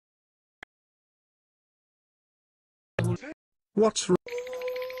What's wrong?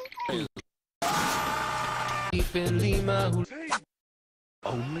 Deep in Lima,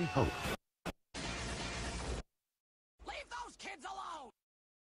 only hope. Leave those kids alone!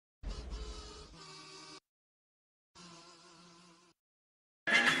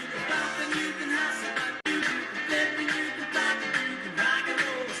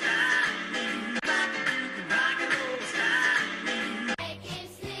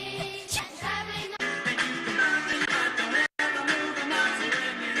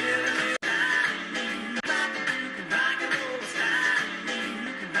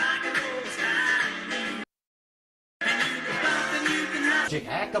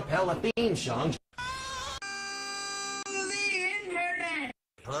 A cappella theme song.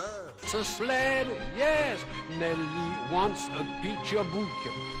 It's a sled, yes. Nelly wants a picture book.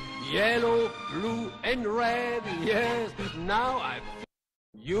 Yellow, blue, and red, yes. Now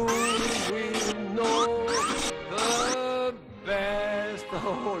you will know the best.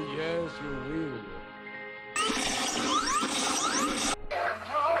 Oh, yes, you will.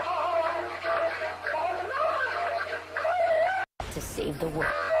 To save the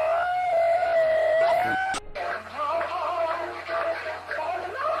world.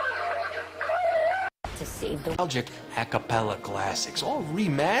 To save the Nostalgic a cappella classics, all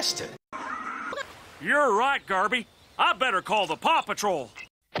remastered. You're right, Garby. I better call the Paw Patrol.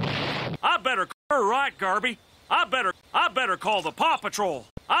 You're right, Garby. I better call the Paw Patrol.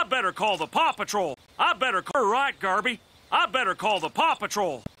 I better call the Paw Patrol. You're right, Garby. I better call the Paw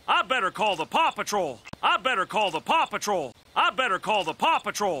Patrol. I better call the Paw Patrol. I better call the Paw Patrol. I better call the Paw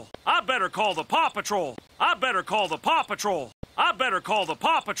Patrol. I better call the Paw Patrol. I better call the Paw Patrol. I better call the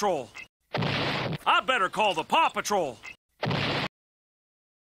Paw Patrol. I better call the Paw Patrol.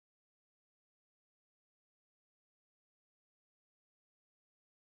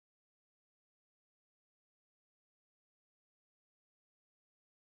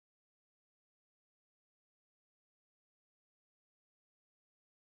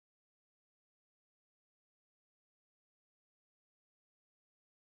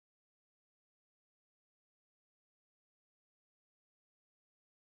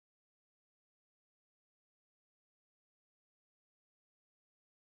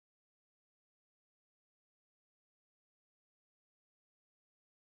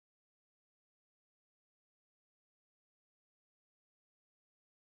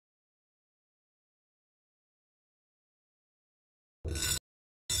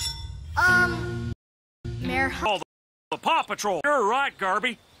 Mayor. Call the Paw Patrol. You're right,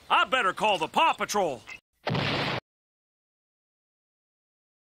 Garby. I better call the Paw Patrol.